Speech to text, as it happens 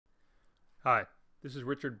Hi, this is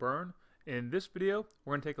Richard Byrne. In this video,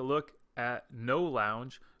 we're going to take a look at No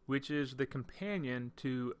Lounge, which is the companion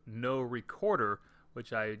to No Recorder,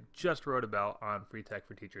 which I just wrote about on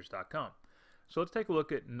freetechforteachers.com. So let's take a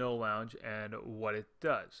look at No Lounge and what it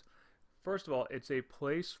does. First of all, it's a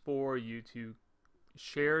place for you to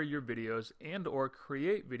share your videos and or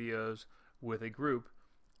create videos with a group.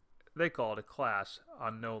 They call it a class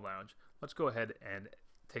on No Lounge. Let's go ahead and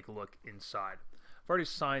take a look inside. I've already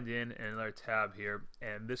signed in another tab here,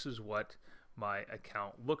 and this is what my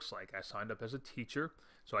account looks like. I signed up as a teacher,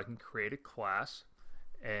 so I can create a class,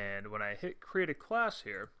 and when I hit create a class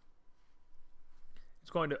here,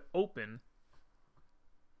 it's going to open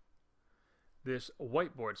this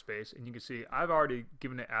whiteboard space, and you can see I've already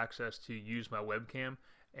given it access to use my webcam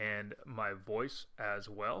and my voice as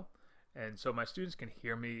well. And so my students can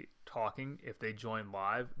hear me talking. If they join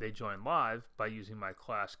live by using my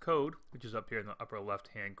class code, which is up here in the upper left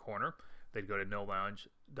hand corner. They'd go to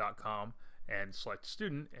nolounge.com and select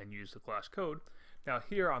student and use the class code. Now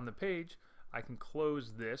here on the page, I can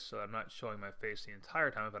close this so I'm not showing my face the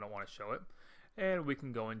entire time if I don't want to show it. And we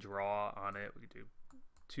can go and draw on it. We can do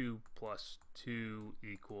 2 plus 2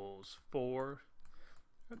 equals 4.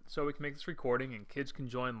 So we can make this recording and kids can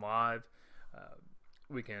join live.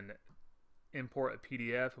 We can import a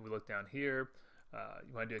PDF. If we look down here,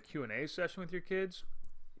 you want to do a Q&A session with your kids,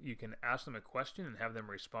 you can ask them a question and have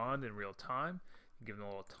them respond in real time. You give them a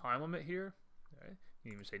little time limit here. Right?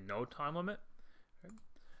 You can even say no time limit. Right?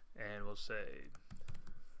 And we'll say,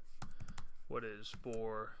 what is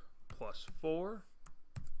 4 plus 4?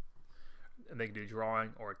 And they can do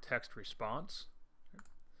drawing or text response. Right?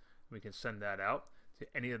 We can send that out to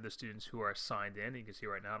any of the students who are signed in. You can see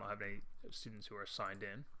right now I don't have any students who are signed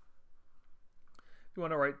in. If you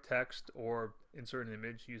want to write text or insert an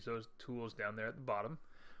image, use those tools down there at the bottom.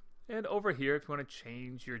 And over here, if you want to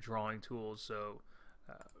change your drawing tools, so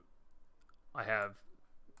I have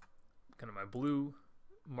kind of my blue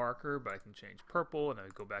marker, but I can change purple, and I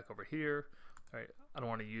go back over here. All right, I don't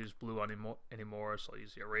want to use blue anymore, so I'll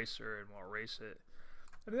use the eraser and we'll erase it.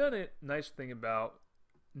 And the other nice thing about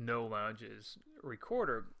No Lounge's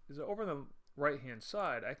recorder is that over on the right-hand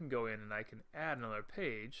side, I can go in and I can add another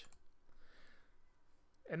page.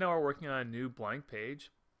 And now we're working on a new blank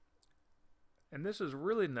page. And this is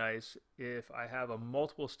really nice if I have a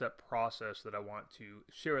multiple step process that I want to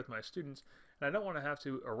share with my students, and I don't want to have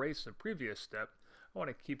to erase the previous step. I want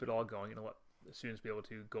to keep it all going and let the students be able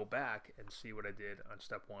to go back and see what I did on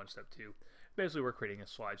step 1, step 2. Basically, we're creating a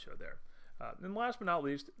slideshow there. And last but not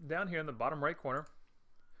least, down here in the bottom right corner,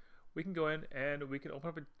 we can go in and we can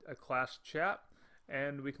open up a class chat,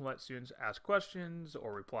 and we can let students ask questions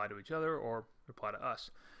or reply to each other or reply to us.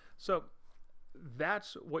 So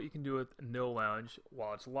that's what you can do with No Lounge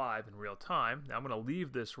while it's live in real time. Now I'm going to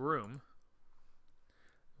leave this room.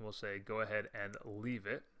 We'll say go ahead and leave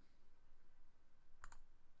it.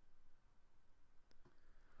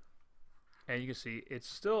 And you can see it's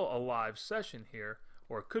still a live session here,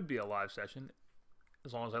 or it could be a live session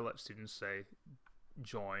as long as I let students say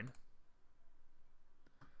join.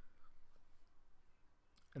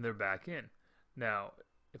 And they're back in. Now,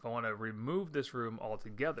 if I want to remove this room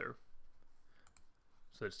altogether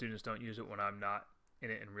so that students don't use it when I'm not in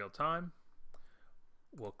it in real time,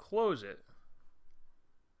 we'll close it.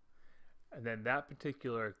 And then that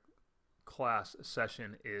particular class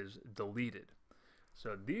session is deleted.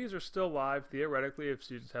 So these are still live. Theoretically, if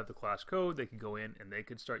students have the class code, they can go in and they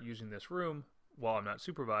could start using this room while I'm not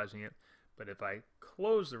supervising it. But if I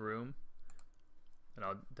close the room, and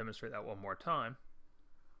I'll demonstrate that one more time,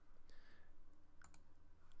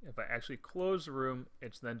 if I actually close the room,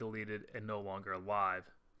 it's then deleted and no longer live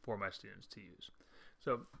for my students to use.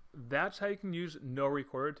 So that's how you can use No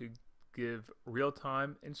Recorder to give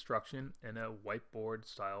real-time instruction in a whiteboard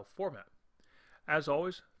style format. As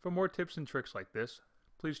always, for more tips and tricks like this,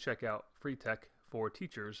 please check out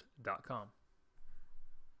freetechforteachers.com.